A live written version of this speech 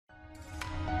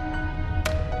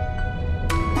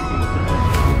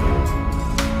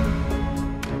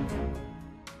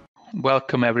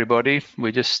Welcome everybody.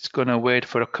 We're just going to wait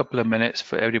for a couple of minutes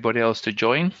for everybody else to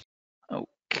join.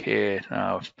 Okay,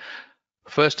 now,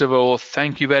 first of all,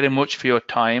 thank you very much for your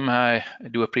time. I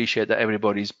do appreciate that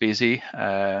everybody's busy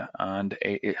and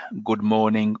good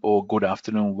morning or good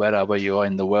afternoon wherever you are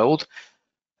in the world.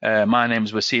 My name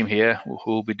is Wasim here, who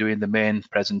will be doing the main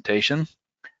presentation.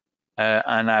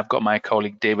 And I've got my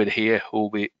colleague David here, who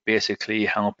will be basically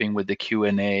helping with the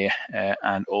Q&A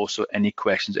and also any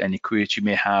questions, any queries you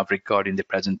may have regarding the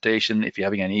presentation, if you're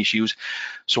having any issues.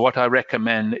 So what I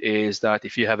recommend is that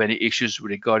if you have any issues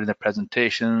regarding the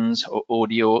presentations or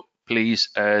audio, please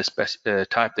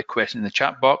type the question in the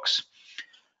chat box.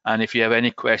 And if you have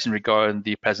any questions regarding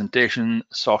the presentation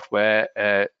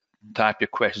software, type your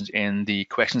questions in the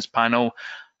questions panel.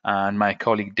 And my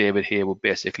colleague David here will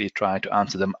basically try to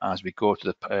answer them as we go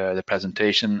to the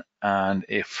presentation, and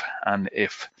if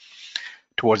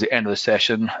towards the end of the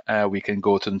session we can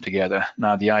go to them together.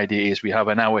 Now the idea is we have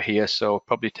an hour here, so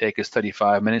probably take us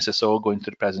 35 minutes or so going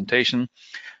through the presentation,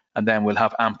 and then we'll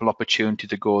have ample opportunity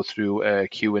to go through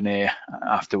Q&A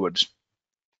afterwards.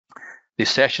 This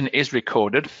session is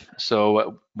recorded,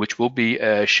 so which will be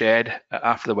shared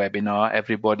after the webinar.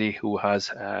 Everybody who has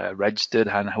registered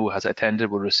and who has attended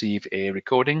will receive a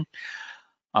recording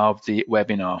of the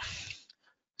webinar.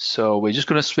 So we're just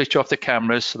going to switch off the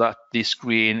cameras so that the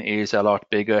screen is a lot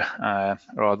bigger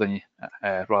rather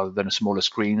than a smaller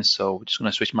screen. So we're just going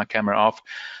to switch my camera off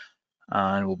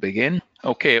and we'll begin.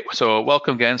 Okay, so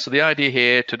welcome again. So the idea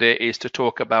here today is to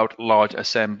talk about large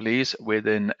assemblies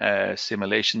within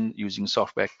simulation using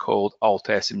software called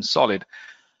Altair SimSolid.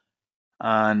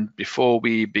 And before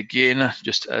we begin,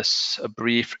 just as a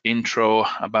brief intro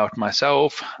about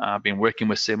myself, I've been working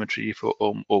with Symetri for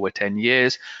over 10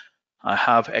 years. I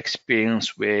have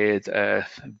experience with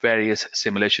various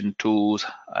simulation tools,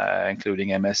 including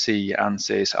MSC,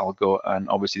 ANSYS, Algo, and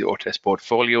obviously the Autodesk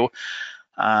portfolio.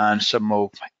 And some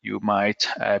of you might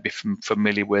be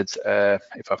familiar with,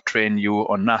 if I've trained you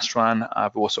on Nastran,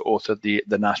 I've also authored the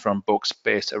Nastran books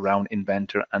based around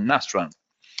Inventor and Nastran.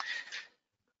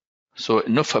 So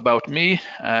enough about me.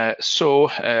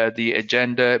 The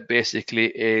agenda basically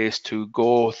is to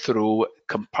go through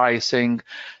comprising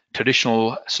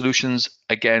traditional solutions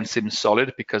against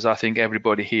SimSolid, because I think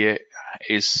everybody here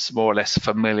is more or less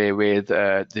familiar with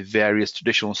the various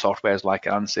traditional softwares like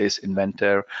ANSYS,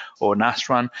 Inventor, or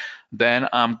Nastran. Then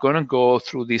I'm going to go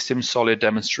through the SimSolid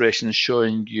demonstrations,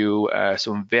 showing you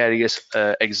some various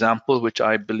examples which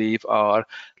I believe are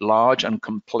large and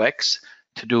complex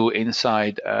to do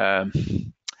inside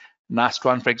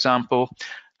Nastran, for example.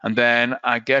 And then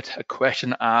I get a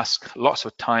question asked lots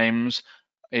of times,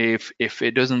 if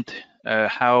it doesn't,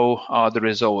 how are the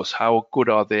results? How good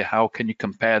are they? How can you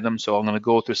compare them? So I'm going to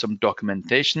go through some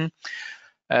documentation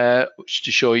to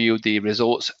show you the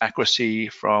results accuracy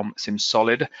from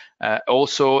SimSolid.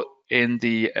 Also in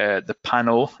the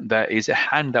panel, there is a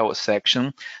handout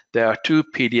section. There are two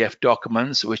PDF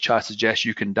documents which I suggest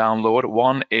you can download.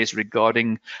 One is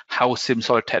regarding how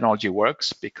SimSolid technology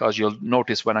works, because you'll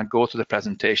notice when I go through the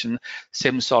presentation,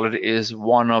 SimSolid is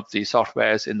one of the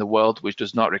softwares in the world which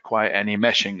does not require any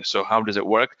meshing. So how does it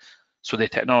work? So the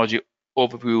technology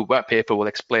overview web paper will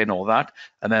explain all that.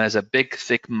 And then there's a big,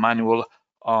 thick manual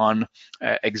on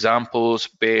examples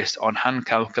based on hand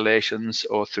calculations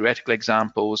or theoretical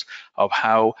examples of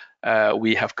how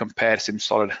we have compared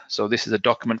SimSolid. So this is a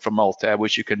document from Altair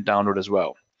which you can download as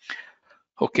well.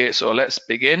 Okay, so let's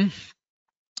begin.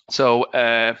 So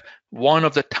one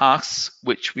of the tasks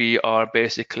which we are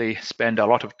basically spend a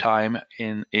lot of time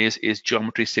in is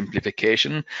geometry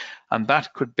simplification, and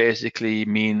that could basically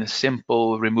mean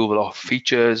simple removal of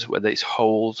features, whether it's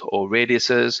holes or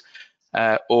radiuses.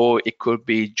 Or it could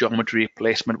be geometry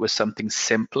replacement with something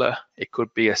simpler. It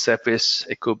could be a surface,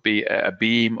 it could be a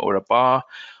beam or a bar,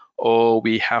 or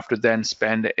we have to then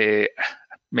spend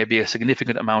maybe a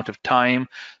significant amount of time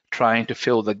trying to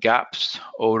fill the gaps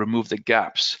or remove the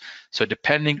gaps. So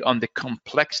depending on the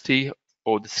complexity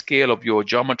or the scale of your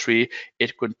geometry,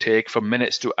 it could take from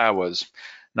minutes to hours.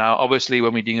 Now, obviously,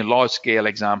 when we're doing large scale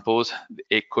examples,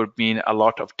 it could mean a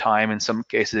lot of time. In some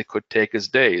cases, it could take us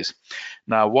days.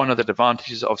 Now, one of the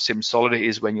advantages of SimSolid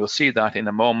is, when you'll see that in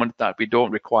a moment, that we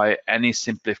don't require any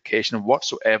simplification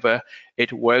whatsoever.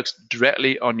 It works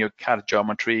directly on your CAD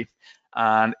geometry,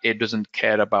 and it doesn't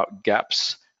care about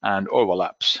gaps and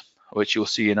overlaps, which you'll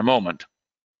see in a moment.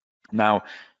 Now,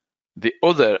 the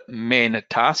other main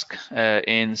task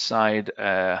inside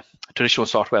traditional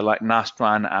software like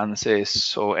Nastran,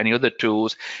 ANSYS, or any other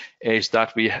tools is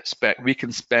that we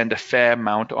can spend a fair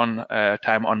amount on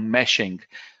time on meshing.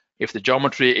 If the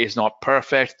geometry is not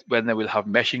perfect, then we'll have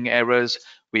meshing errors.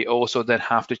 We also then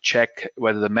have to check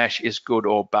whether the mesh is good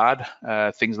or bad.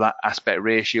 Things like aspect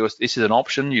ratios. This is an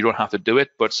option. You don't have to do it,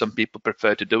 but some people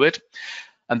prefer to do it.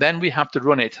 And then we have to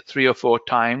run it 3 or 4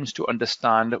 times to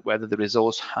understand whether the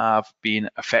results have been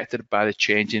affected by the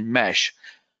change in mesh.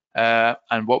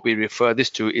 And what we refer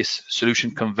this to is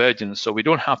solution convergence. So we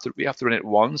have to run it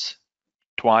once,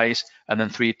 twice, and then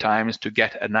 3 times to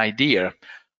get an idea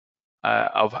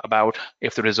about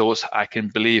if the results I can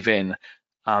believe in.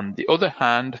 On the other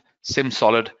hand,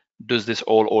 SimSolid does this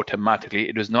all automatically.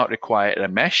 It does not require a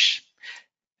mesh.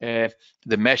 The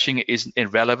meshing is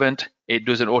irrelevant. It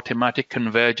does an automatic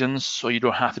convergence, so you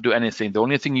don't have to do anything. The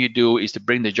only thing you do is to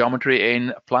bring the geometry in,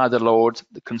 apply the loads,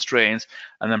 the constraints,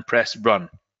 and then press run.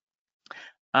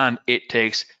 And it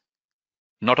takes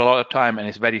not a lot of time, and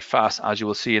it's very fast, as you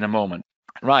will see in a moment.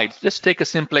 Right, let's take a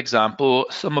simple example.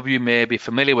 Some of you may be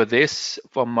familiar with this.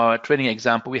 From our training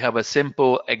example, we have a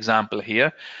simple example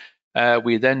here.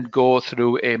 We then go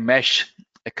through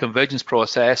a convergence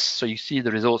process. So you see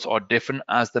the results are different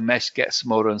as the mesh gets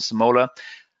smaller and smaller.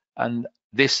 And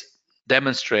this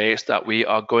demonstrates that we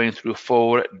are going through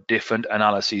 4 different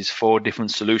analyses, 4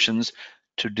 different solutions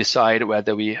to decide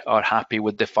whether we are happy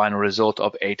with the final result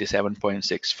of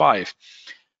 87.65.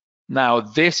 Now,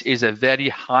 this is a very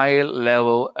high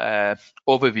level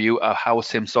overview of how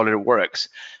SimSolid works.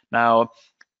 Now,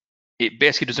 it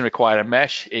basically doesn't require a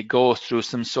mesh. It goes through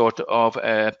some sort of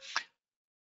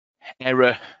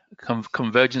error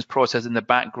convergence process in the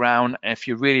background. And if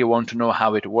you really want to know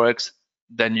how it works,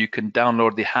 then you can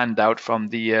download the handout from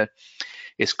the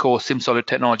it's called SimSolid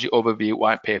Technology Overview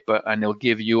white paper, and it'll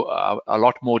give you a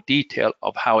lot more detail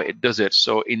of how it does it.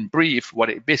 So in brief, what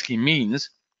it basically means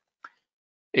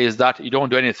is that you don't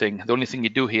do anything. The only thing you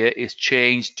do here is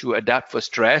change to adapt for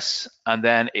stress, and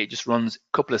then it just runs a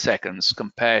couple of seconds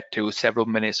compared to several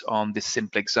minutes on this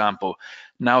simple example.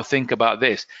 Now think about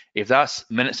this. If that's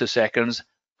minutes to seconds,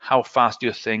 how fast do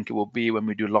you think it will be when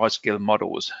we do large-scale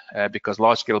models? Because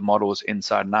large-scale models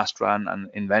inside Nastran and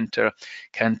Inventor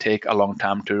can take a long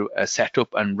time to set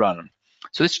up and run.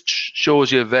 So this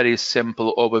shows you a very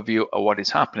simple overview of what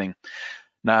is happening.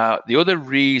 Now, the other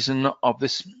reason of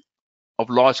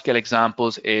large-scale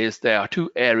examples is there are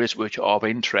 2 areas which are of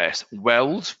interest: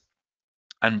 welds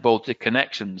and bolted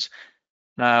connections.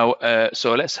 Now,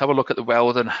 so let's have a look at the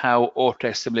welds and how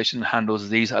Altair Simulation handles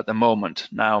these at the moment.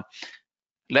 Now,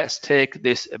 let's take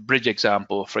this bridge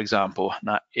example, for example.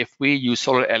 Now, if we use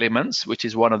solid elements, which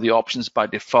is one of the options by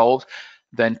default,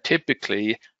 then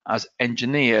typically as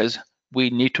engineers, we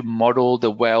need to model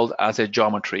the weld as a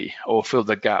geometry or fill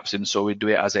the gaps in. So we do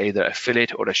it as either a fillet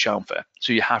or a chamfer.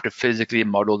 So you have to physically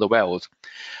model the weld.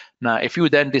 Now, if you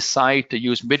then decide to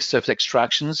use mid-surface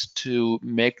extractions to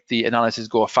make the analysis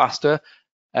go faster,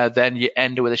 then you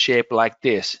end with a shape like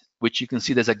this, which you can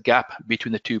see there's a gap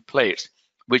between the 2 plates,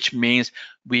 which means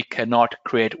we cannot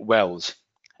create welds.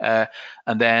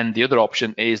 And then the other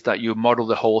option is that you model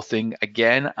the whole thing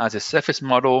again as a surface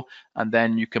model, and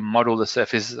then you can model the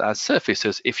surfaces as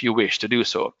surfaces if you wish to do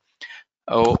so.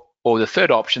 Or the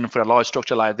third option for a large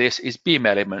structure like this is beam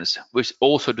elements, which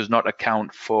also does not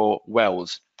account for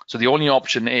welds. So the only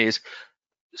option is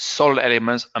solid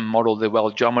elements and model the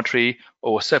weld geometry,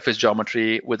 or surface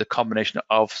geometry with a combination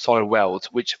of solid welds,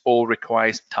 which all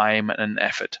requires time and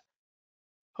effort.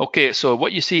 Okay, so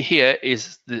what you see here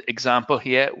is the example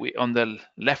here. On the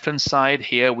left-hand side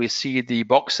here, we see the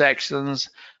box sections,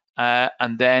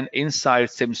 and then inside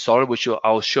SimSolid, which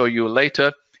I'll show you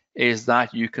later, is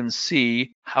that you can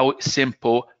see how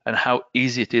simple and how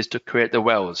easy it is to create the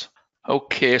welds.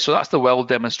 Okay, so that's the weld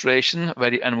demonstration,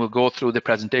 and we'll go through the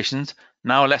presentations.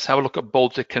 Now let's have a look at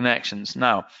bolted connections.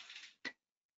 Now,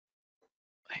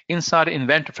 inside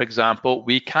Inventor, for example,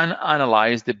 we can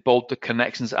analyze the bolted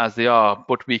connections as they are,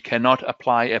 but we cannot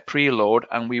apply a preload,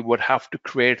 and we would have to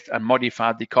create and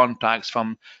modify the contacts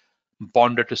from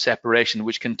bonder to separation,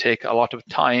 which can take a lot of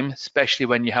time, especially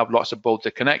when you have lots of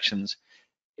bolted connections.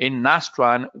 In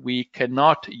Nastran, we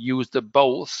cannot use the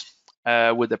bolts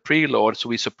with a preload, so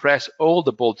we suppress all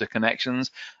the bolted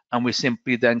connections, and we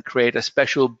simply then create a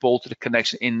special bolted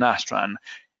connection in Nastran.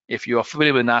 If you are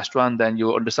familiar with Nastran, then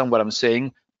you'll understand what I'm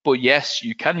saying. But yes,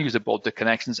 you can use the bolted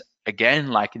connections again,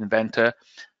 like Inventor,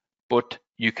 but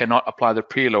you cannot apply the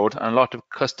preload. And a lot of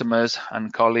customers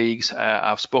and colleagues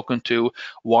I've spoken to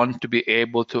want to be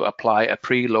able to apply a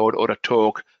preload or a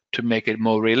torque to make it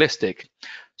more realistic.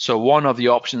 So one of the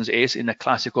options is, in a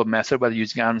classical method, whether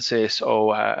using ANSYS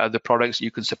or other products,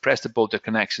 you can suppress the bolted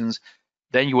connections.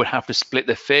 Then you would have to split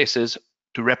the faces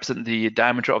to represent the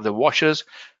diameter of the washers,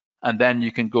 and then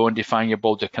you can go and define your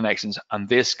bolted connections. And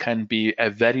this can be a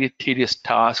very tedious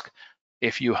task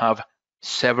if you have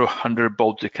several hundred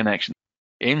bolted connections.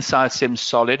 Inside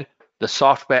SimSolid, the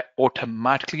software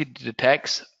automatically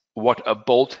detects what a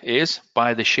bolt is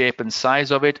by the shape and size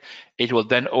of it. It will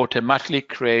then automatically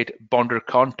create bonder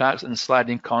contacts and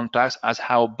sliding contacts as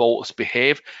how bolts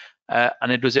behave,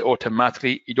 and it does it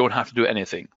automatically. You don't have to do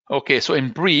anything. Okay, so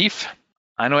in brief,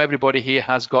 I know everybody here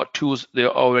has got tools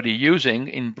they're already using.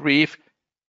 In brief,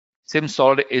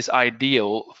 SimSolid is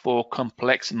ideal for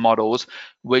complex models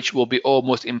which will be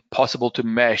almost impossible to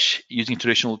mesh using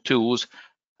traditional tools.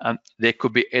 They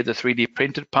could be either 3D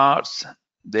printed parts,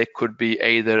 they could be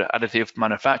either additive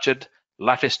manufactured,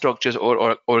 lattice structures,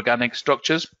 or organic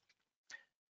structures.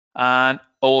 And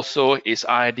also it's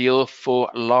ideal for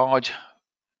large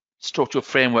structural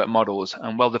framework models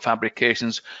and welded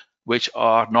fabrications, which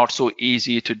are not so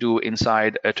easy to do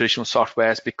inside traditional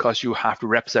softwares because you have to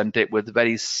represent it with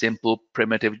very simple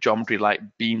primitive geometry like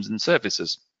beams and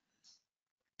surfaces.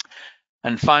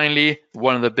 And finally,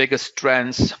 one of the biggest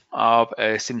strengths of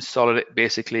SimSolid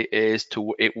basically is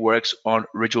it works on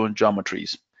original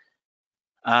geometries,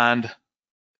 and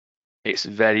it's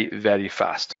very, very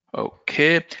fast.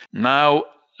 Okay, now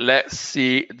let's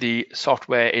see the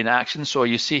software in action. So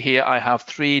you see here I have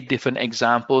 3 different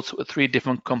examples with 3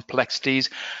 different complexities,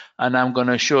 and I'm going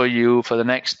to show you for the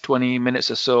next 20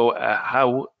 minutes or so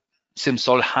how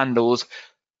SimSolid handles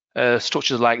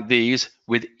structures like these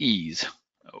with ease.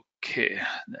 Okay,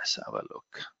 let's have a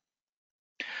look.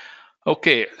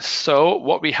 Okay, so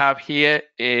what we have here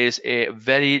is a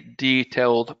very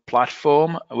detailed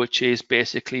platform, which is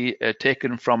basically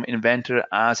taken from Inventor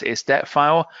as a step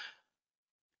file.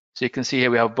 So you can see here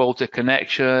we have bolted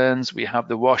connections, we have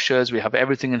the washers, we have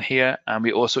everything in here, and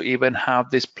we also even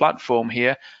have this platform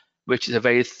here, which is a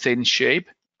very thin shape.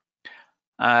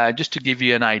 Just to give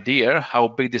you an idea how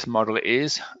big this model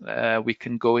is, we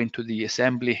can go into the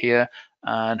assembly here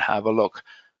and have a look.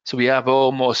 So we have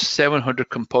almost 700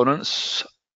 components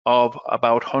of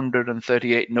about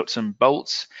 138 nuts and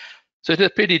bolts. So it's a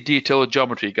pretty detailed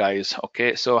geometry, guys.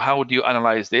 Okay, so how do you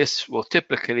analyze this? Well,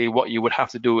 typically what you would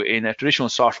have to do in a traditional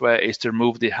software is to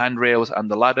remove the handrails and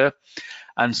the ladder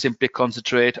and simply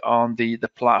concentrate on the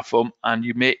platform, and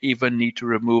you may even need to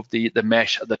remove the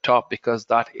mesh at the top because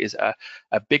that is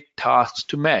a big task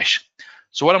to mesh.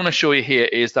 So what I'm going to show you here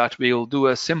is that we'll do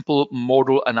a simple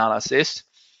modal analysis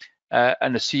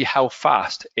and to see how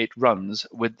fast it runs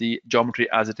with the geometry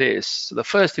as it is. So the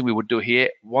first thing we would do here,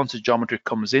 once the geometry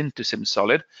comes into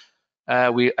SimSolid,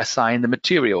 we assign the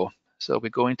material. So we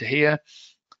go into here.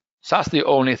 So that's the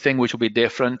only thing which will be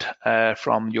different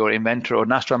from your Inventor or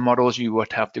Nastran models. You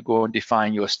would have to go and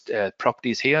define your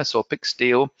properties here. So pick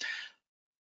steel,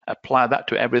 apply that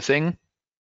to everything.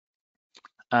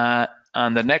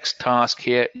 And the next task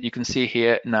here, you can see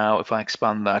here now, if I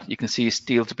expand that, you can see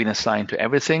steel has been assigned to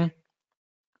everything.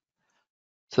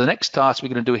 So the next task we're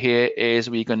going to do here is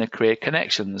we're going to create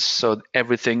connections. So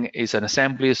everything is an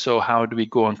assembly. So how do we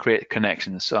go and create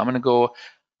connections? So I'm going to go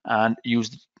and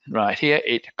use right here.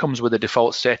 It comes with a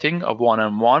default setting of 1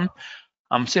 and 1.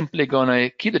 I'm simply going to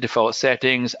keep the default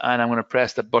settings and I'm going to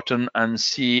press the button and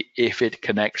see if it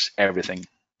connects everything.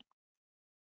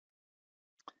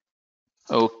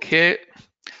 Okay.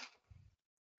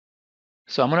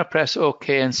 So I'm going to press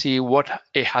OK and see what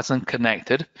it hasn't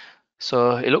connected.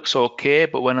 So it looks okay,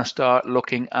 but when I start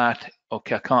looking at,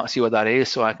 okay, I can't see what that is.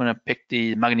 So I'm going to pick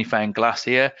the magnifying glass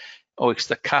here. Oh, it's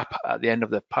the cap at the end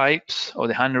of the pipes or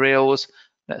the handrails.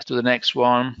 Let's do the next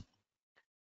one.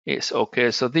 It's okay.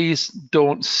 So these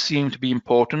don't seem to be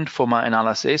important for my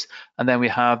analysis. And then we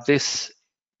have this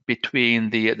between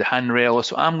the handrails.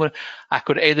 So I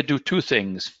could either do 2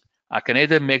 things. I can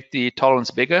either make the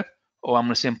tolerance bigger, or I'm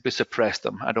going to simply suppress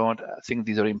them. I don't think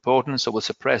these are important, so we'll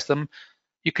suppress them.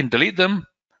 You can delete them,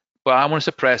 but I want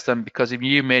to suppress them because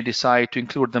you may decide to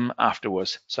include them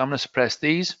afterwards. So I'm going to suppress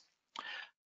these.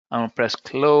 I'm going to press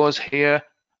close here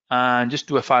and just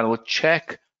do a final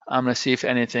check. I'm going to see if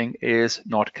anything is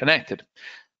not connected.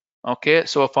 Okay,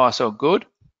 so far so good.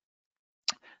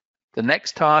 The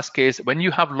next task is when you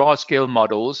have large scale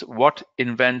models, what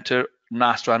Inventor,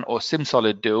 Nastran or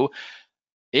SimSolid do,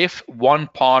 if one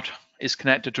part is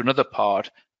connected to another part,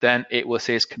 then it will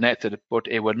say it's connected, but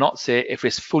it will not say if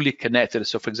it's fully connected.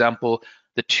 So for example,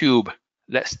 the tube,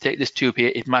 let's take this tube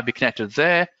here, it might be connected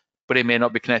there, but it may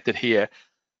not be connected here.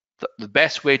 The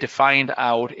best way to find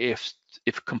out if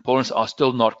components are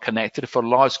still not connected for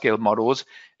large scale models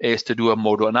is to do a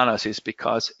modal analysis,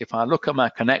 because if I look at my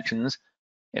connections,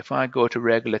 if I go to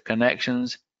regular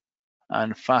connections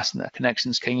and fasten the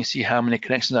connections. Can you see how many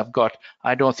connections I've got?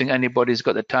 I don't think anybody's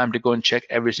got the time to go and check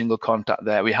every single contact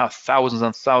there. We have thousands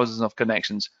and thousands of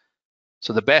connections.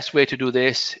 So the best way to do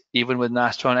this, even with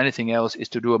Nastran and anything else, is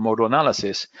to do a modal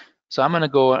analysis. So I'm going to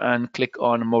go and click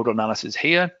on modal analysis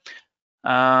here,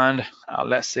 and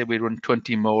let's say we run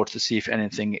 20 modes to see if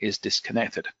anything is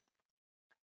disconnected.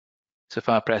 So if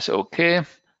I press OK,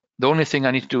 the only thing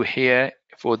I need to do here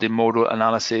for the modal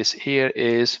analysis here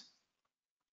is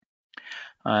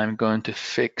I'm going to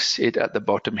fix it at the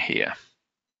bottom here.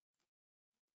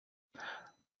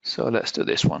 So let's do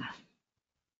this one.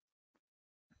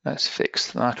 Let's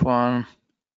fix that one.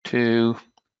 2,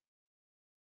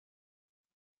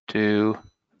 2,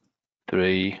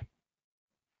 3,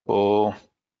 4,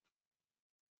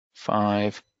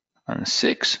 5, and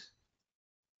 6.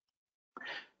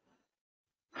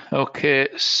 Okay,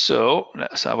 so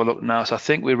let's have a look now. So I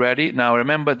think we're ready. Now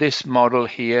remember, this model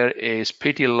here is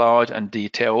pretty large and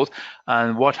detailed,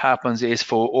 and what happens is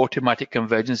for automatic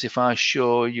convergence, if I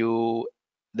show you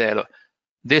there, look,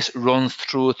 this runs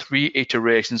through 3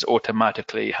 iterations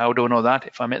automatically. How do I know that?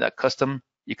 If I make that custom,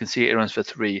 you can see it runs for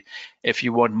 3. If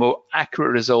you want more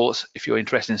accurate results, if you're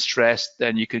interested in stress,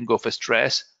 then you can go for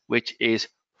stress, which is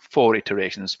 4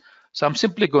 iterations. So I'm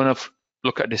simply going to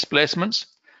look at displacements,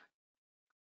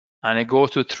 and it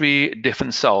goes to 3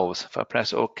 different solves. If I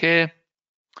press OK,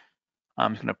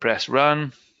 I'm going to press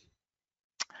run,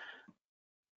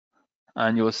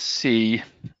 and you'll see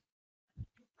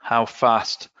how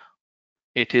fast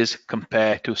it is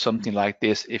compared to something like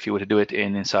this if you were to do it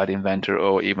inside Inventor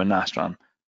or even Nastran.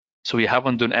 So we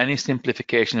haven't done any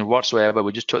simplification whatsoever.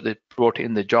 We just brought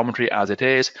in the geometry as it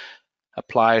is,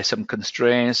 applied some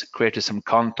constraints, created some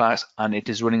contacts, and it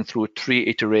is running through 3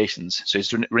 iterations. So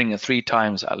it's running 3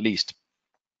 times at least.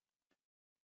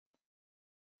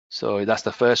 So that's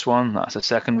the first one, that's the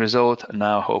second result, and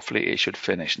now hopefully it should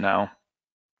finish now.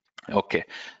 Okay,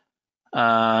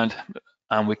 and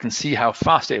we can see how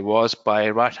fast it was by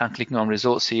right-hand clicking on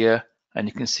results here, and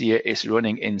you can see it's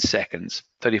running in seconds,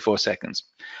 34 seconds.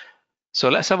 So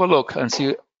let's have a look and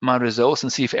see my results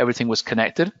and see if everything was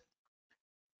connected.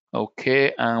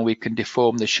 Okay, and we can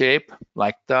deform the shape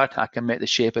like that. I can make the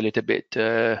shape a little bit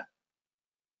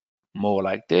more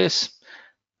like this.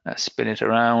 Let's spin it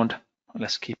around.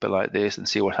 Let's keep it like this and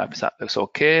see what happens. That looks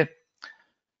okay.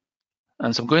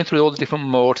 And so I'm going through all the different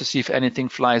modes to see if anything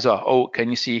flies off. Oh, can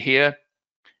you see here?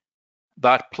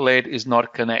 That plate is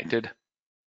not connected.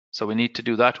 So we need to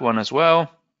do that one as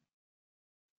well.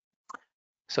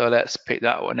 So let's pick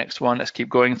that one, next one. Let's keep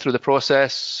going through the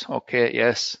process. Okay,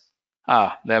 yes.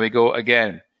 Ah, there we go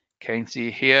again. Can you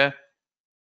see here?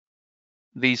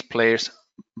 These plates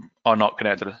are not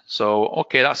connected. So,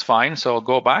 okay, that's fine. So I'll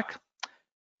go back.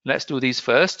 Let's do these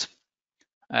first.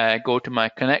 Go to my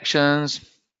connections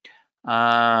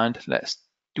and let's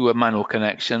do a manual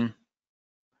connection.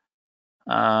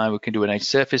 We can do an edge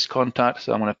surface contact.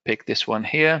 So I'm going to pick this one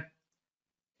here.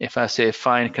 If I say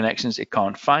find connections, it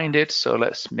can't find it. So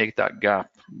let's make that gap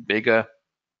bigger.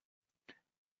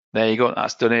 There you go.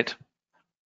 That's done it.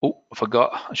 Oh, I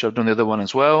forgot. I should have done the other one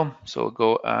as well. So we'll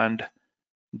go and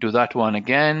do that one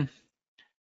again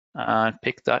and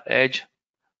pick that edge.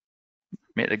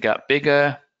 Make the gap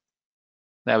bigger.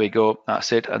 There we go.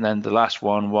 That's it. And then the last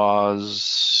one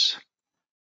was,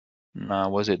 no,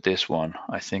 was it this one?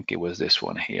 I think it was this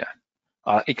one here.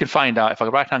 You can find out if I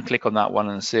right-hand click on that one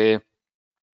and say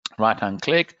right-hand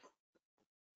click.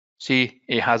 See,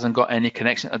 it hasn't got any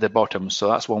connection at the bottom. So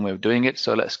that's one way of doing it.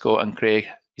 So let's go and create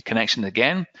a connection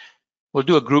again. We'll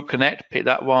do a group connect, pick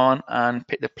that one and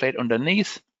pick the plate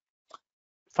underneath.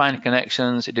 Find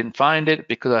connections. It didn't find it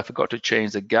because I forgot to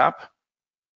change the gap.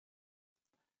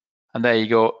 And there you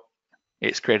go.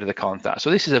 It's created the contact.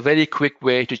 So this is a very quick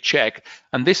way to check.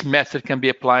 And this method can be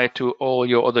applied to all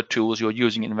your other tools you're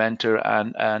using, Inventor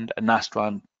and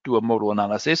Nastran, do a modal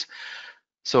analysis.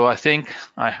 So I think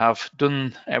I have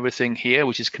done everything here,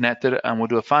 which is connected, and we'll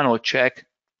do a final check.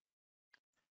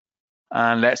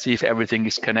 And let's see if everything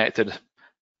is connected.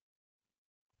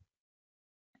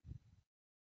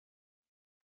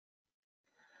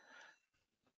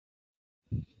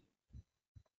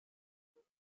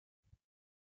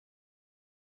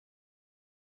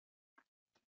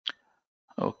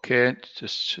 Okay,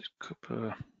 just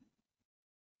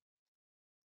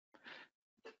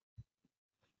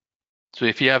so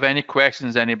if you have any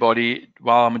questions, anybody,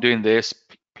 while I'm doing this,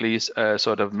 please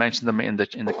sort of mention them in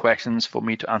the questions for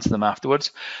me to answer them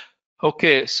afterwards.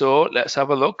 Okay, so let's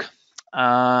have a look.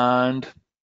 And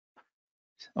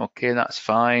okay, that's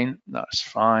fine. That's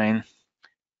fine.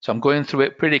 So I'm going through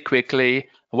it pretty quickly.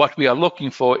 What we are looking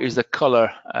for is the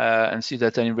color and see if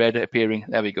there's any red appearing.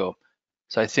 There we go.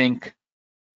 So I think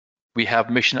we have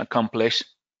mission accomplished.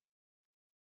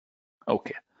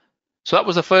 Okay, so that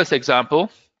was the first example.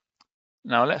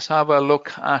 Now let's have a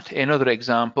look at another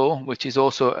example, which is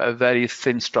also a very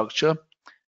thin structure.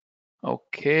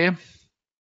 Okay.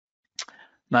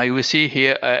 Now you will see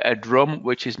here a drum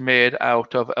which is made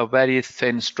out of a very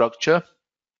thin structure.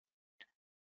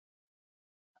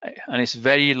 And it's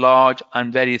very large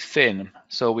and very thin.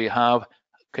 So we have,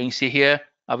 can you see here?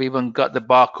 I've even got the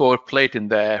barcode plate in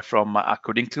there from, I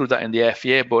could include that in the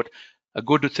FEA, but a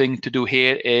good thing to do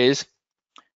here is,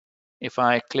 if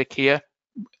I click here,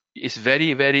 it's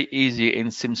very, very easy in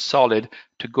SimSolid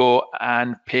to go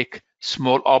and pick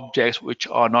small objects which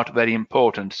are not very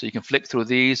important. So you can flick through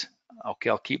these. Okay,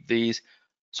 I'll keep these.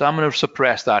 So I'm going to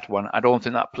suppress that one. I don't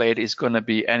think that plate is going to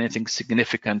be anything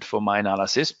significant for my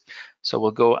analysis. So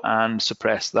we'll go and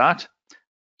suppress that.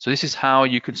 So this is how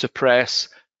you can suppress.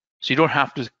 So you don't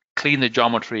have to clean the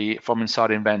geometry from inside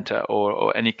Inventor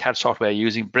or any CAD software you're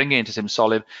using. Bring it into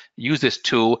SimSolid. Use this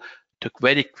tool to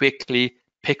very quickly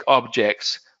pick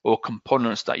objects or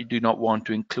components that you do not want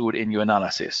to include in your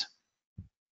analysis.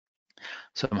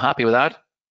 So I'm happy with that.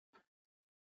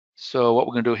 So what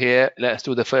we're going to do here, let's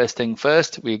do the first thing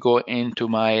first. We go into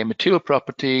my material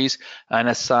properties and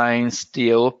assign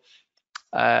steel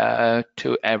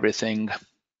to everything.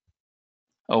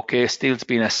 Okay, steel's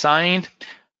been assigned,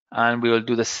 and we'll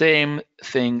do the same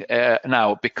thing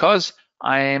now. Because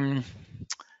I'm,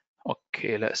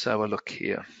 okay, let's have a look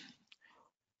here.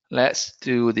 Let's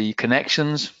do the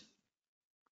connections.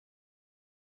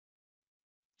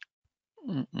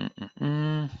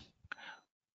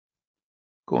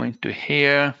 Going to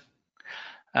here,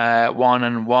 1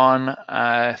 and 1,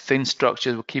 thin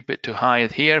structures, we'll keep it to high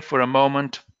here for a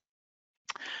moment.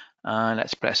 And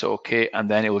let's press OK, and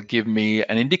then it will give me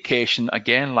an indication,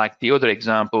 again, like the other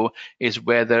example, is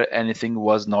whether anything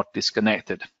was not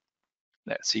disconnected.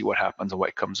 Let's see what happens and what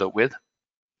it comes up with.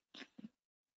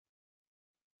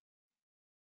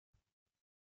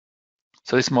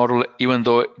 So this model, even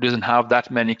though it doesn't have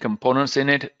that many components in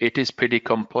it, it is pretty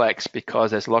complex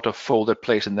because there's a lot of folded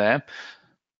plates in there.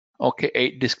 Okay,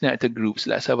 8 disconnected groups.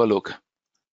 Let's have a look.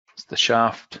 It's the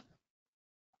shaft.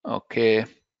 Okay.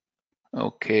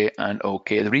 Okay, and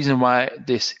okay. The reason why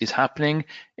this is happening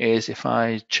is if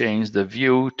I change the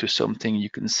view to something you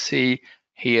can see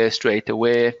here straight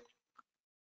away,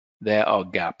 there are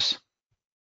gaps.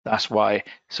 That's why.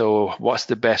 So what's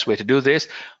the best way to do this?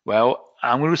 Well,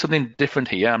 I'm going to do something different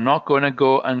here. I'm not going to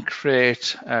go and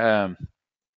create a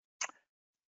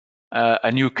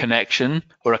new connection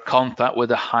or a contact with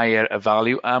a higher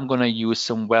value. I'm going to use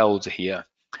some welds here.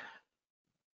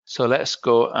 So let's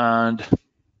go and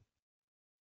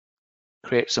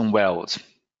create some welds.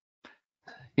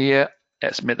 Here,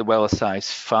 let's make the weld size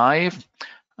 5.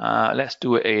 Let's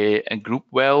do a group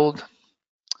weld.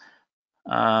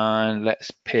 And let's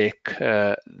pick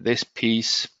this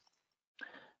piece,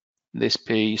 this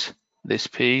piece, this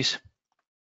piece.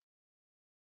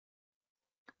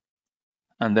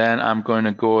 And then I'm going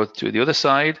to go to the other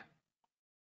side.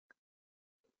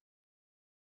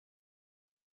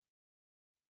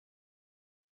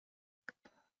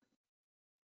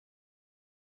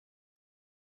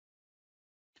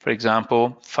 For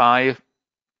example, 5,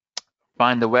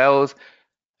 find the welds.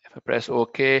 If I press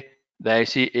OK, there you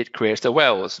see it creates the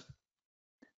welds.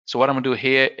 So what I'm going to do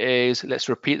here is let's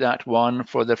repeat that one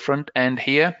for the front end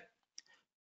here.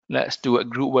 Let's do a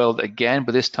group weld again,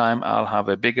 but this time I'll have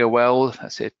a bigger weld.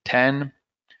 Let's say 10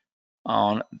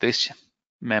 on this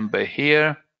member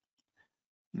here,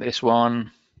 this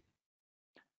one,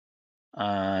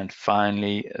 and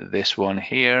finally this one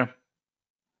here.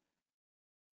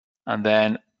 And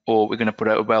then we're going to put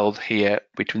a weld here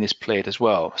between this plate as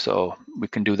well. So we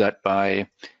can do that by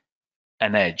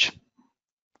an edge.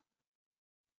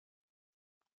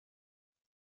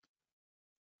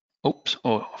 Oops,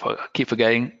 oh, I keep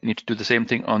forgetting, need to do the same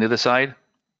thing on the other side.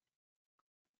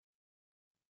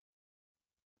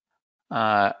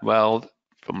 Weld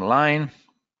from line.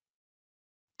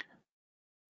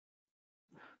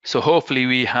 So hopefully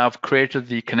we have created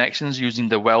the connections using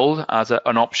the weld as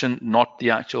an option, not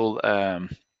the actual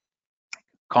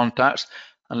contacts.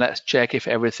 And let's check if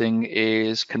everything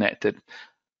is connected.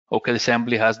 Okay, the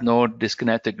assembly has no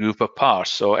disconnected group of parts,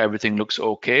 so everything looks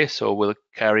okay. So we'll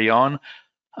carry on.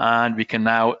 And we can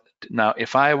now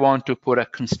if I want to put a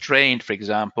constraint, for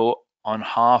example, on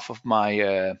half of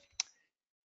my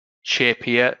shape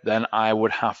here, then I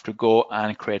would have to go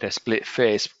and create a split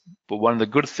face. But one of the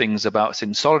good things about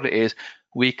SimSolid is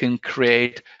we can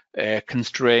create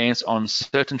constraints on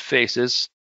certain faces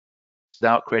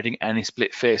without creating any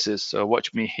split faces. So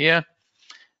watch me here.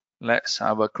 Let's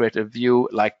have a create a view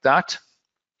like that.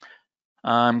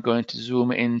 I'm going to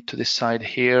zoom into this side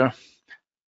here.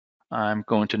 I'm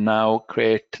going to now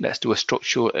create, let's do a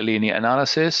structural linear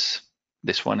analysis.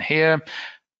 This one here.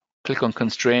 Click on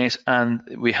constraints, and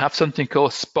we have something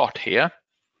called spot here.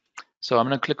 So I'm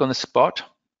going to click on the spot,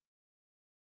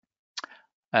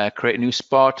 create a new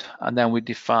spot, and then we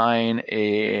define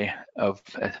a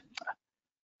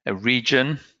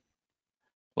region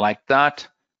like that.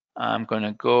 I'm going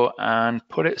to go and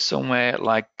put it somewhere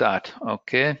like that,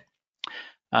 okay,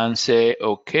 and say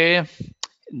okay.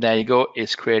 There you go.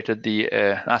 It's created the.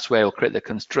 That's where it'll create the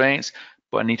constraints.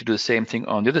 But I need to do the same thing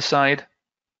on the other side.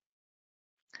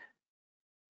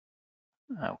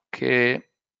 Okay.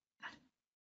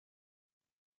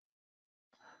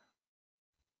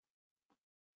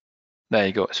 There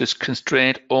you go. So it's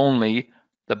constrained only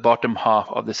the bottom half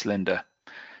of the cylinder.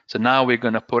 So now we're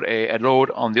going to put a load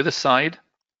on the other side.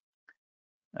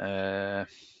 There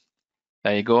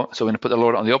you go. So we're going to put the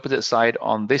load on the opposite side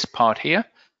on this part here.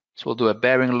 So we'll do a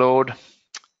bearing load,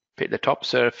 pick the top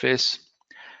surface,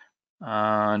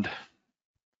 and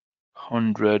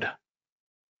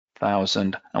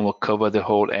 100,000, and we'll cover the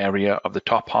whole area of the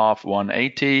top half,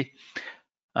 180,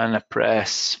 and I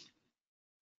press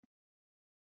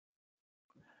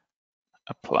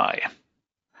apply.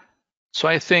 So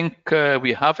I think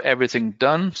we have everything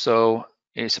done. So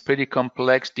it's a pretty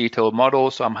complex detailed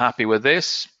model, so I'm happy with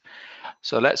this.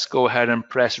 So let's go ahead and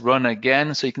press run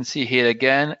again. So you can see here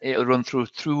again, it'll run through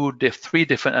 3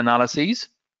 different analyses.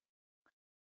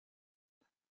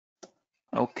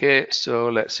 Okay, so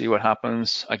let's see what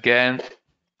happens. Again,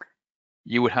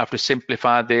 you would have to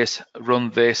simplify this,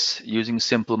 run this using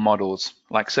simple models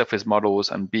like surface models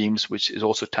and beams, which is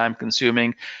also time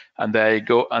consuming. And there you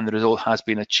go, and the result has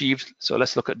been achieved. So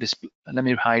let's look at this. Let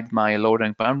me hide my load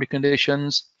and boundary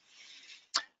conditions.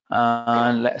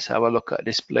 And let's have a look at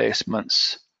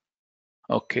displacements.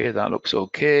 Okay, that looks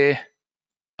okay.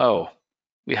 Oh,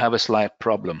 we have a slight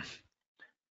problem.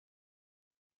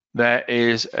 There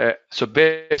is, so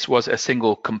this was a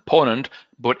single component,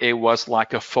 but it was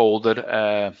like a folded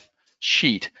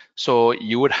sheet. So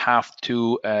you would have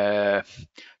to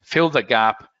fill the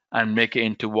gap and make it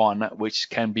into one, which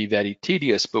can be very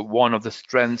tedious. But one of the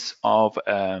strengths of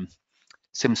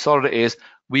SimSolid is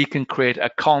we can create a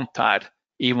contact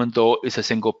even though it's a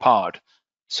single part.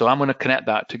 So I'm going to connect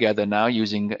that together now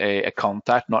using a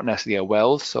contact, not necessarily a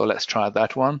weld. So let's try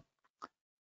that one.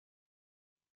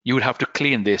 You would have to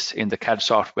clean this in the CAD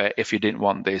software if you didn't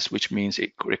want this, which means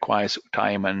it requires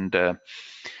time. And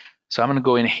so I'm going to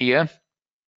go in here.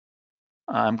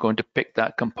 I'm going to pick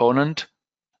that component,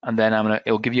 and then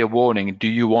it'll give you a warning. Do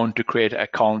you want to create a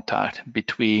contact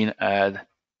between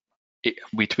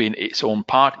its own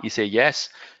part? You say yes.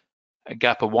 A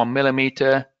gap of 1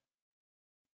 millimeter,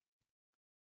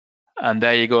 and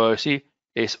there you go. See,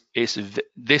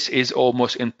 this is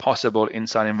almost impossible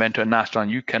inside Inventor and Nastran.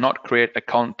 You cannot create a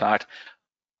contact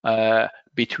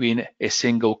between a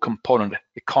single component.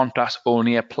 The contacts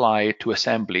only apply to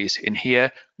assemblies. In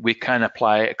here, we can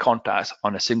apply a contact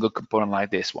on a single component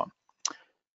like this one.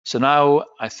 So now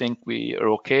I think we are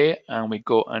okay, and we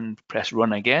go and press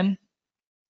run again.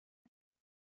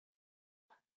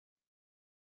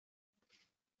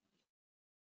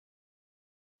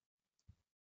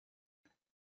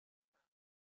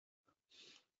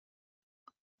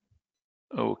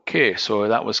 Okay, so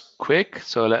that was quick.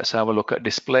 So let's have a look at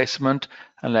displacement,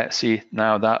 and let's see,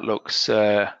 now that looks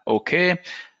okay.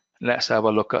 Let's have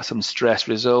a look at some stress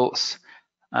results,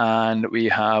 and we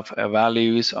have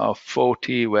values of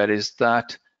 40. Where is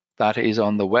that? That is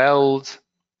on the welds.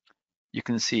 You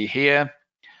can see here.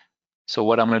 So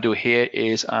what I'm going to do here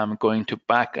is I'm going to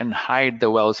back and hide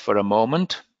the welds for a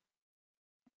moment.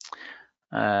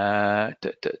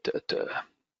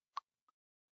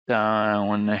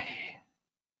 Down,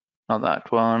 not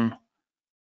that one.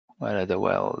 Where are the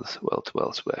welds?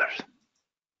 Welds, where?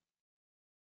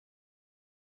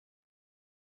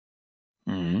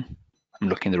 I'm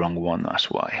looking the wrong one,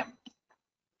 that's why.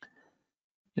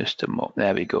 Just a moment,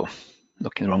 there we go.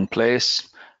 Looking the wrong place,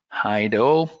 hide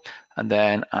all, and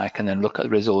then I can then look at the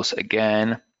results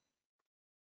again.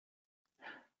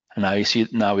 And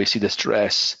now we see the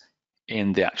stress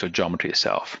in the actual geometry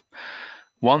itself.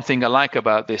 One thing I like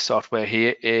about this software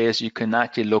here is you can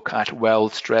actually look at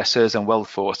weld stresses and weld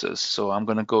forces. So I'm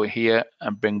going to go here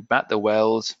and bring back the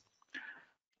welds,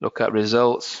 look at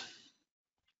results,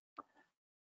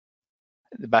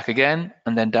 back again,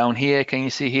 and then down here, can you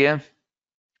see here?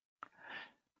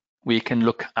 We can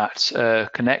look at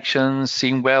connections,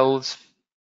 seam welds.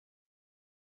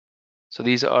 So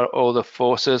these are all the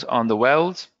forces on the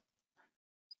welds.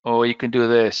 Or you can do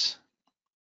this.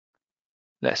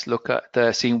 Let's look at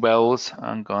the seam welds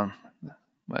and gone.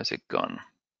 Where's it gone?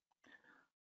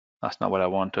 That's not what I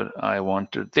wanted. I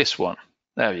wanted this one.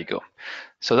 There you go.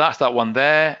 So that's that one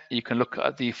there. You can look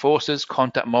at the forces,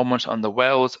 contact moments on the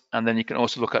welds, and then you can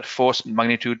also look at force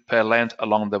magnitude per length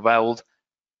along the weld.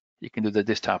 You can do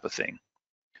this type of thing.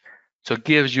 So it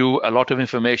gives you a lot of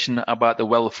information about the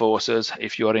weld forces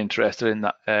if you're interested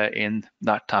in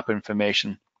that type of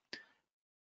information.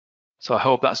 So I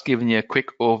hope that's given you a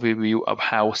quick overview of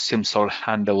how SimSolid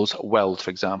handles welds,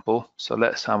 for example. So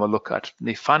let's have a look at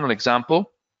the final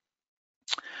example.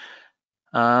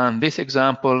 And this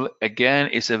example, again,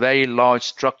 is a very large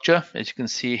structure, as you can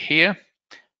see here.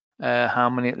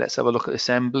 Let's have a look at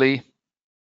assembly.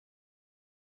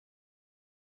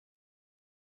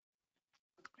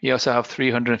 You also have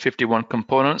 351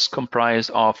 components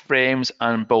comprised of frames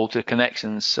and bolted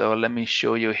connections. So let me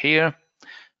show you here.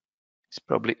 It's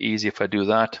probably easy if I do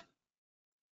that.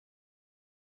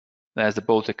 There's the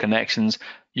bolted connections.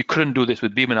 You couldn't do this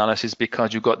with beam analysis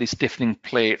because you've got these stiffening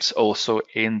plates also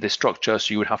in the structure.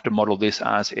 So you would have to model this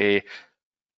as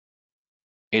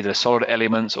either solid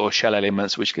elements or shell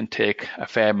elements, which can take a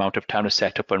fair amount of time to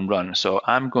set up and run. So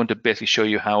I'm going to basically show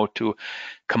you how to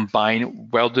combine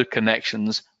welded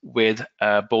connections with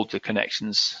bolted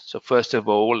connections. So first of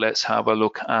all, let's have a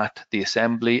look at the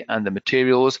assembly and the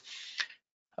materials.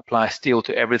 Apply steel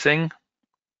to everything.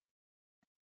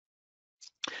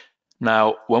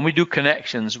 Now, when we do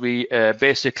connections, we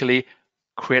basically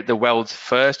create the welds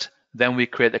first, then we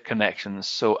create the connections.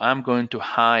 So I'm going to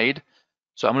hide.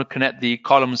 So I'm going to connect the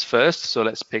columns first. So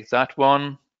let's pick that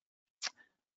one,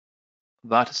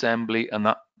 that assembly, and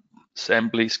that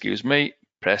assembly, excuse me,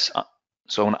 press.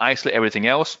 So I'm going to isolate everything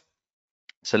else.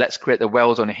 So let's create the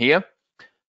welds on here.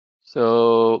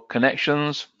 So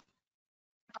connections.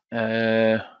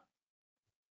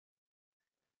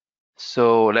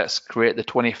 So let's create the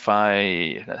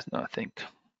 25, that's not, I think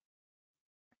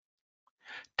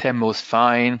 10 mils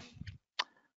fine,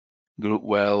 group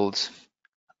welds.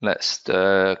 Let's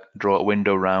draw a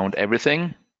window around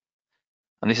everything.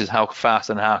 And this is how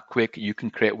fast and how quick you can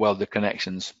create welded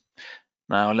connections.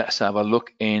 Now let's have a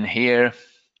look in here.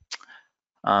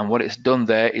 And what it's done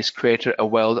there is created a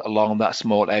weld along that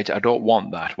small edge. I don't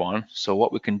want that one. So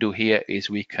what we can do here is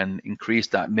we can increase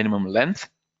that minimum length.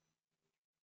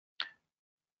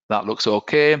 That looks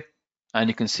okay. And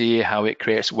you can see how it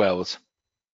creates welds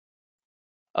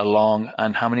along,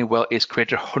 and how many welds. It's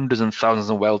created hundreds and thousands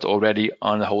of welds already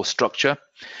on the whole structure.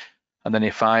 And then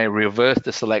if I reverse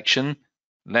the selection,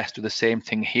 let's do the same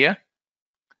thing here.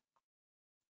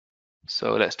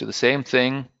 So let's do the same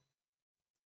thing.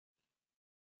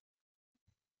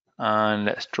 And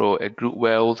let's draw a group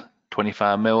weld,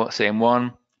 25 mil, same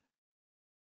one.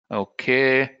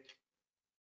 Okay.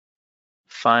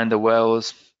 Find the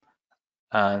welds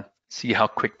and see how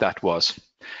quick that was.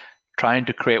 Trying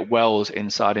to create welds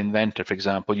inside Inventor, for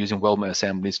example, using weldment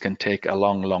assemblies can take a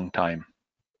long, long time.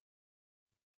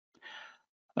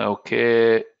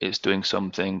 Okay, it's doing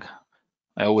something.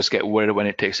 I always get worried when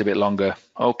it takes a bit longer.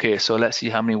 Okay, so let's see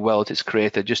how many welds it's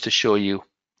created just to show you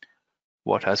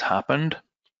what has happened.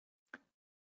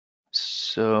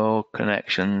 So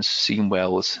connections, seam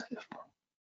welds.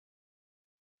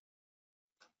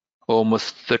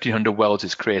 Almost 1,300 welds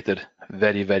is created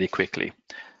very, very quickly.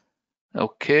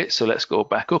 Okay, so let's go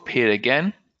back up here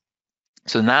again.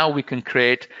 So now we can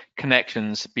create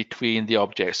connections between the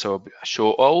objects. So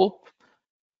show all.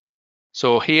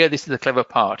 So here, this is the clever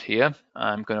part here.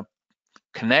 I'm going to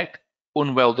connect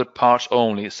unwelded parts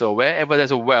only. So wherever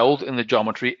there's a weld in the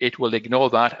geometry, it will ignore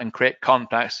that and create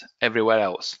contacts everywhere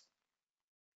else.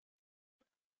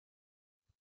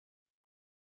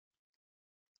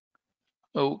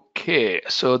 Okay,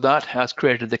 so that has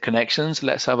created the connections.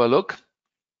 Let's have a look.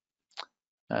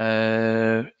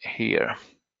 Here,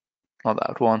 not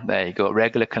that one. There you go.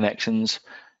 Regular connections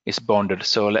is bonded.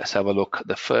 So let's have a look at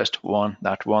the first one,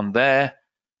 that one there.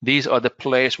 These are the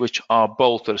plates which are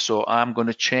bolted. So I'm going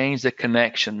to change the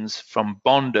connections from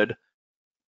bonded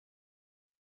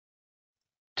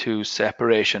to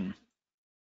separation,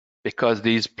 because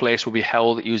these plates will be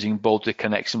held using bolted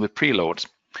connection with preloads.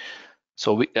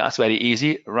 So that's very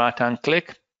easy. Right-hand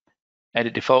click,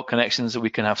 edit default connections. We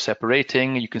can have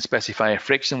separating. You can specify a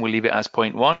friction. We'll leave it as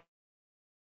 0.1.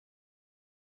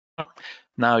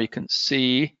 Now you can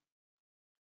see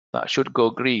that should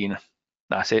go green.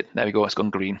 That's it. There we go. It's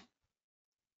gone green.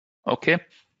 Okay.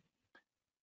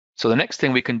 So the next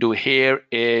thing we can do here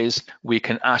is we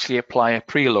can actually apply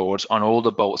preloads on all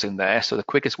the bolts in there. So the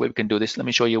quickest way we can do this, let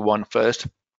me show you one first.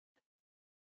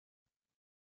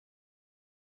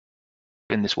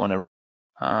 In this one,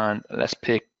 And let's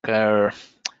pick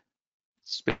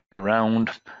spin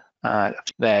around.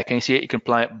 There, can you see it? You can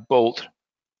apply bolt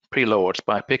preloads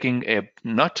by picking a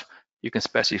nut. You can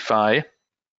specify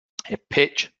a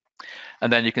pitch,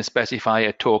 and then you can specify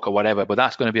a torque or whatever, but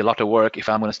that's going to be a lot of work if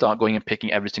I'm going to start going and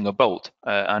picking every single bolt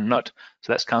and nut.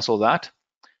 So let's cancel that.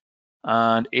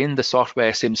 And in the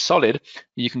software SimSolid,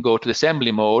 you can go to the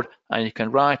assembly mode and you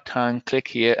can right hand click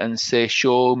here and say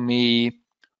show me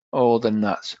all the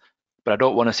nuts, but I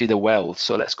don't want to see the welds,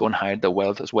 so let's go and hide the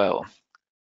welds as well.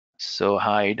 So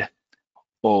hide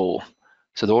all.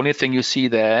 So the only thing you see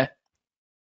there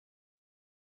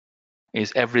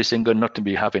is every single nut to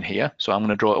be having here. So I'm going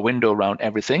to draw a window around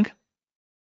everything.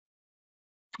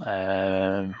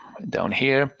 Down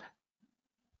here,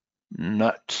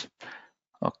 nut.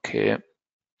 Okay.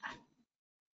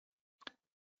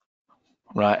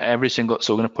 Right, every single,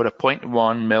 so we're going to put a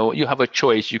 0.1 mil. You have a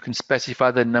choice. You can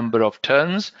specify the number of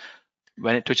turns.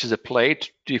 When it touches a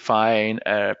plate, define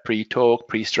pre-torque,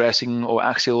 pre-stressing, or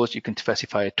axials. You can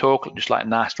specify a torque, just like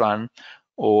Nastran,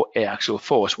 or a axial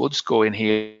force. We'll just go in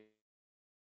here.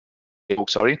 Oh,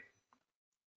 sorry.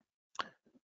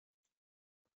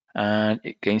 And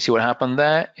can you see what happened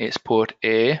there? It's put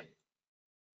a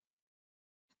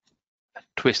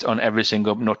twist on every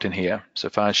single nut in here. So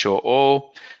if I show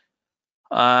all,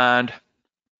 and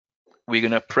we're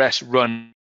going to press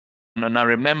run. And now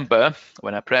remember,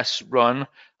 when I press run,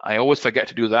 I always forget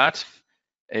to do that.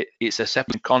 It's a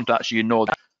separate contact, you know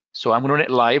that. So I'm going to run it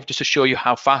live just to show you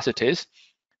how fast it is.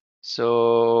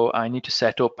 So I need to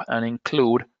set up and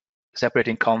include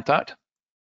separating contact.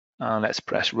 And let's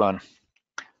press run.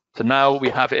 So now we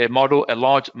have a model, a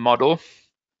large model.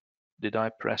 Did I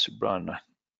press run?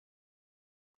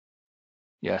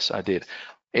 Yes, I did.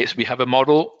 We have a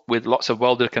model with lots of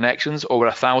welded connections, over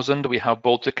 1,000. We have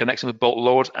bolted connections with bolt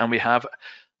loads, and we have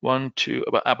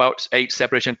about 8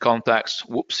 separation contacts.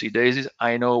 Whoopsie daisies.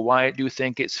 I know. Why do you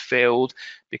think it's failed?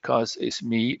 Because it's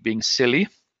me being silly.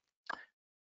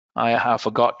 I have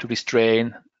forgot to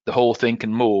restrain. The whole thing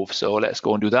can move. So let's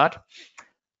go and do that.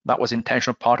 That was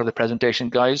intentional part of the presentation,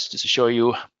 guys, just to show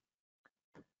you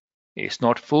it's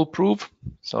not foolproof.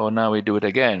 So now we do it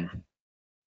again.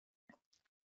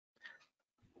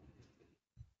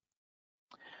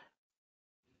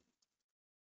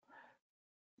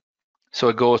 So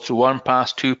it goes through 1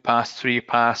 pass, 2 pass, 3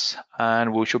 pass,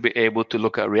 and we should be able to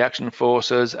look at reaction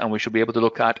forces, and we should be able to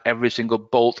look at every single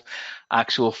bolt,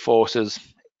 axial forces,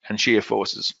 and shear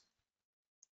forces.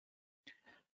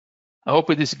 I hope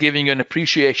it is giving you an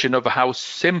appreciation of how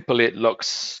simple it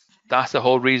looks. That's the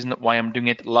whole reason why I'm doing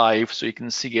it live, so you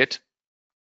can see it.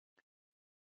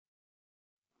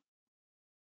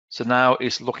 So now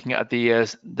it's looking at the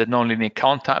nonlinear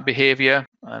contact behavior,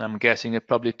 and I'm guessing it'll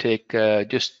probably take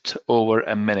just over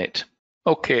a minute.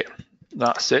 Okay,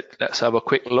 that's it. Let's have a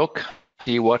quick look,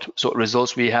 see what sort of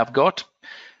results we have got.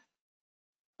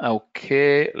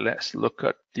 Okay, let's look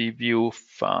at the view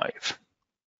 5.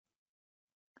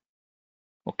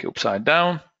 Okay, upside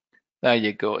down. There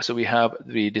you go. So we have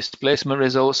the displacement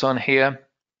results on here.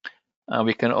 And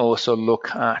we can also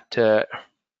look at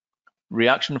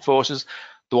reaction forces.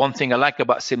 The one thing I like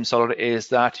about SimSolid is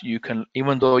that you can,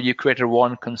 even though you created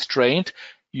one constraint,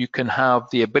 you can have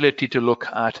the ability to look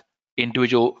at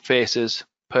individual faces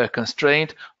per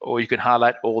constraint, or you can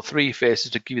highlight all 3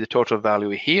 faces to give you the total value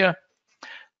here.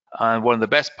 And one of the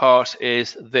best parts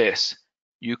is this.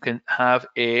 You can have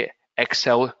a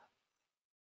Excel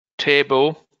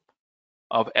table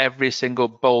of every single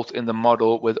bolt in the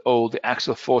model with all the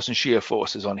axial force and shear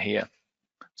forces on here.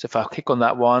 So if I click on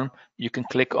that one, you can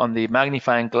click on the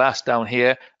magnifying glass down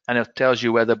here, and it tells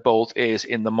you where the bolt is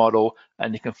in the model,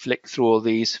 and you can flick through all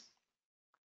these.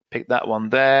 Pick that one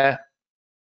there,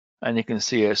 and you can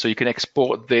see it. So you can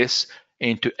export this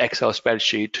into Excel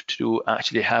spreadsheet to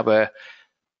actually have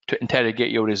to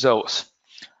interrogate your results.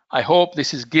 I hope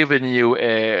this has given you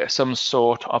some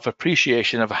sort of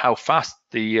appreciation of how fast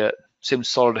the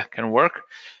SimSolid can work.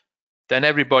 Then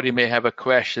everybody may have a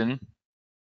question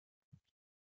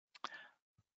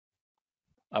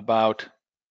about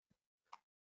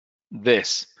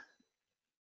this.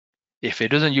 If it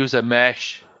doesn't use a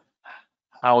mesh,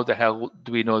 how the hell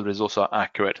do we know the results are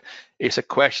accurate? It's a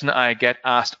question I get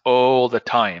asked all the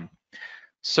time.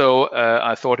 So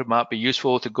I thought it might be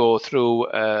useful to go through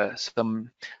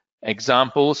some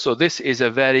examples. So this is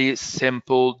a very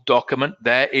simple document.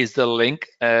 There is the link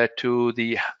to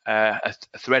the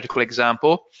theoretical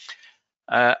example.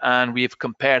 And we've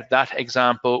compared that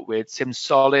example with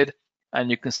SimSolid, and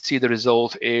you can see the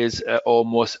result is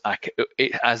almost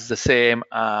as the same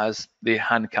as the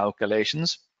hand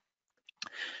calculations.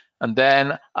 And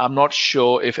then I'm not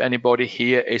sure if anybody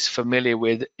here is familiar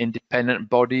with independent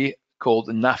body called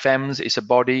NAFEMS. It's a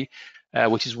body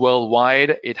which is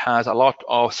worldwide. It has a lot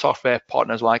of software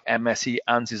partners like MSC,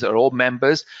 ANSYS are all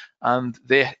members, and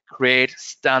they create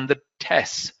standard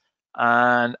tests.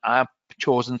 And I've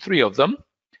chosen 3 of them.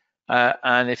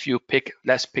 And if you pick,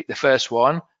 let's pick the first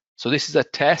one. So this is a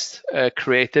test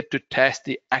created to test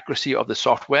the accuracy of the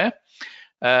software.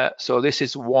 So this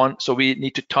is one, so we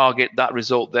need to target that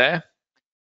result there.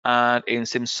 And in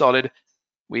SimSolid,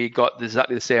 we got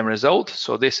exactly the same result.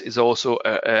 So this is also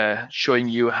showing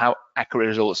you how accurate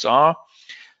results are.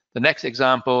 The next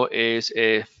example is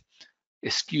a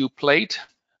skew plate.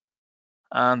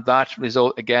 And that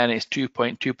result again is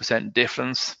 2.2%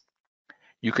 difference.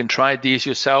 You can try these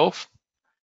yourself.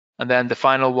 And then the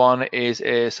final one is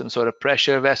some sort of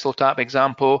pressure vessel type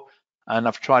example. And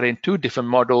I've tried in 2 different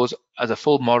models, as a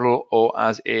full model or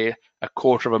as a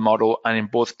quarter of a model. And in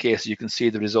both cases, you can see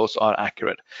the results are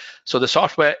accurate. So the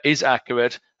software is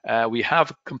accurate. We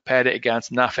have compared it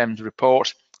against NAFEM's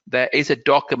report. There is a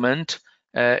document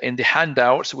in the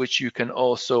handouts, which you can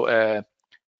also,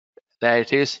 there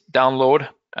it is, download.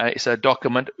 It's a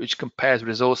document which compares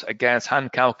results against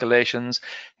hand calculations,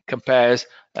 compares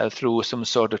through some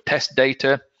sort of test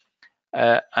data.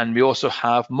 And we also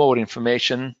have more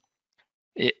information.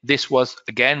 This was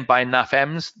again by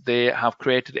NAFEMS. They have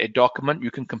created a document.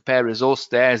 You can compare results.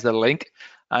 There's the link.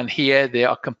 And here they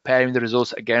are comparing the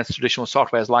results against traditional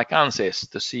softwares like ANSYS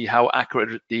to see how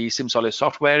accurate the SimSolid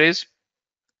software is.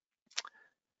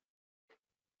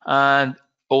 And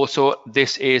also,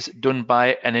 this is done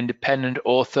by an independent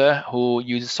author who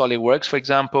uses SolidWorks, for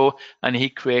example, and he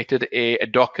created a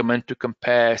document to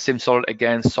compare SimSolid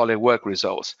against SolidWorks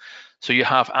results. So you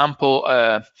have ample,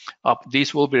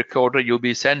 these will be recorded, you'll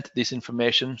be sent this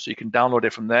information, so you can download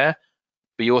it from there.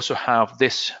 But you also have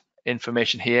this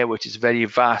information here, which is very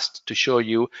vast to show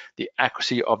you the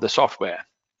accuracy of the software.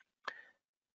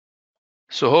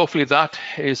 So hopefully that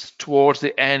is towards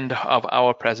the end of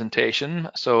our presentation.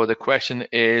 So the question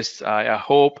is, I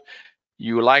hope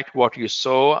you liked what you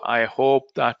saw. I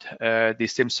hope that the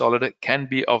SimSolid can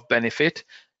be of benefit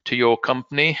to your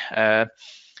company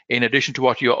in addition to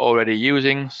what you're already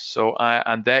using. So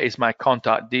and there is my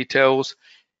contact details.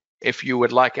 If you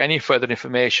would like any further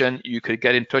information, you could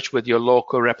get in touch with your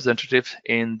local representative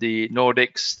in the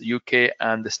Nordics, the UK,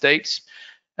 and the States.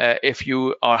 If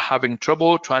you are having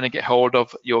trouble trying to get hold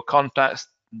of your contacts,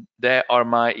 there are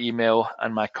my email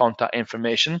and my contact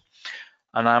information.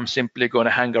 And I'm simply going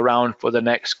to hang around for the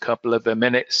next couple of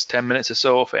minutes, 10 minutes or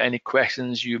so, for any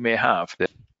questions you may have.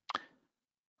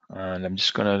 And I'm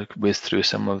just going to whiz through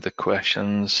some of the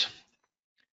questions.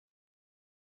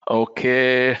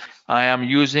 Okay, I am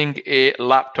using a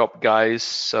laptop, guys.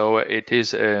 So it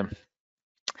is, the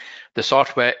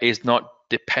software is not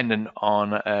dependent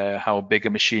on how big a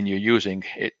machine you're using.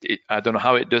 I don't know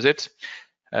how it does it,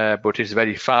 but it's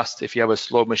very fast. If you have a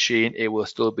slow machine, it will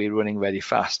still be running very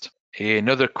fast.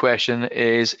 Another question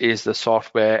is the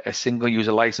software a single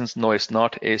user license? No, it's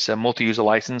not. It's a multi-user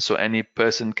license, so any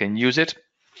person can use it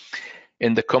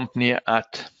in the company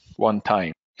at one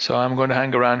time. So I'm going to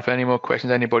hang around for any more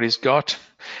questions anybody's got.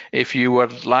 If you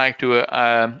would like to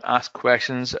ask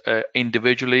questions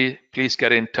individually, please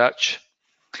get in touch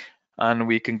and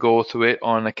we can go through it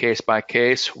on a case by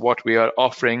case. What we are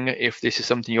offering, if this is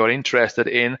something you're interested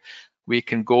in, we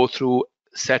can go through,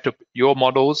 set up your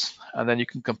models, and then you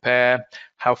can compare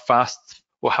how fast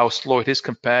or how slow it is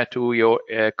compared to your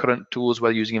current tools,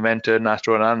 whether using Inventor,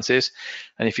 Nastro, or ANSYS.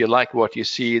 And if you like what you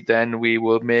see, then we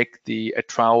will make a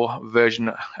trial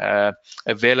version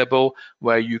available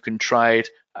where you can try it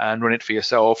and run it for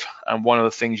yourself. And one of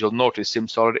the things you'll notice,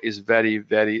 SimSolid is very,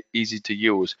 very easy to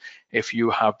use. If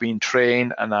you have been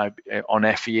trained and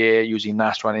on FEA using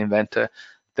Nastro and Inventor,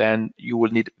 then you will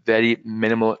need very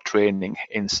minimal training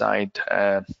inside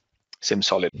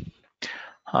SimSolid.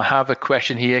 I have a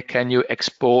question here. Can you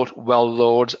export weld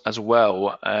loads as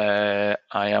well? I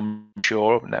am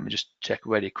sure. Let me just check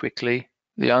very quickly.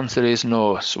 The answer is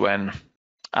no, Sven,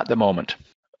 at the moment.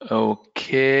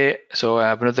 Okay, so I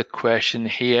have another question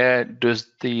here. Does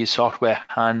the software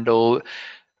handle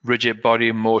rigid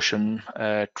body motion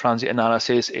transit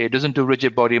analysis? It doesn't do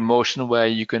rigid body motion where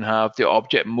you can have the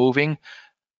object moving,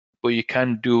 but you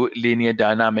can do linear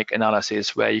dynamic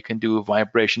analysis where you can do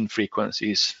vibration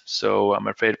frequencies. So I'm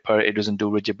afraid it doesn't do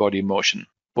rigid body motion,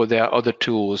 but there are other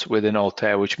tools within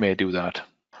Altair which may do that.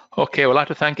 Okay, well, I'd like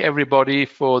to thank everybody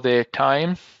for their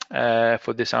time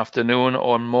for this afternoon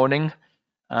or morning,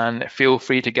 and feel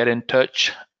free to get in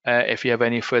touch if you have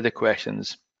any further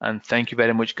questions. And thank you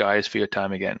very much, guys, for your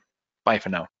time again. Bye for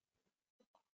now.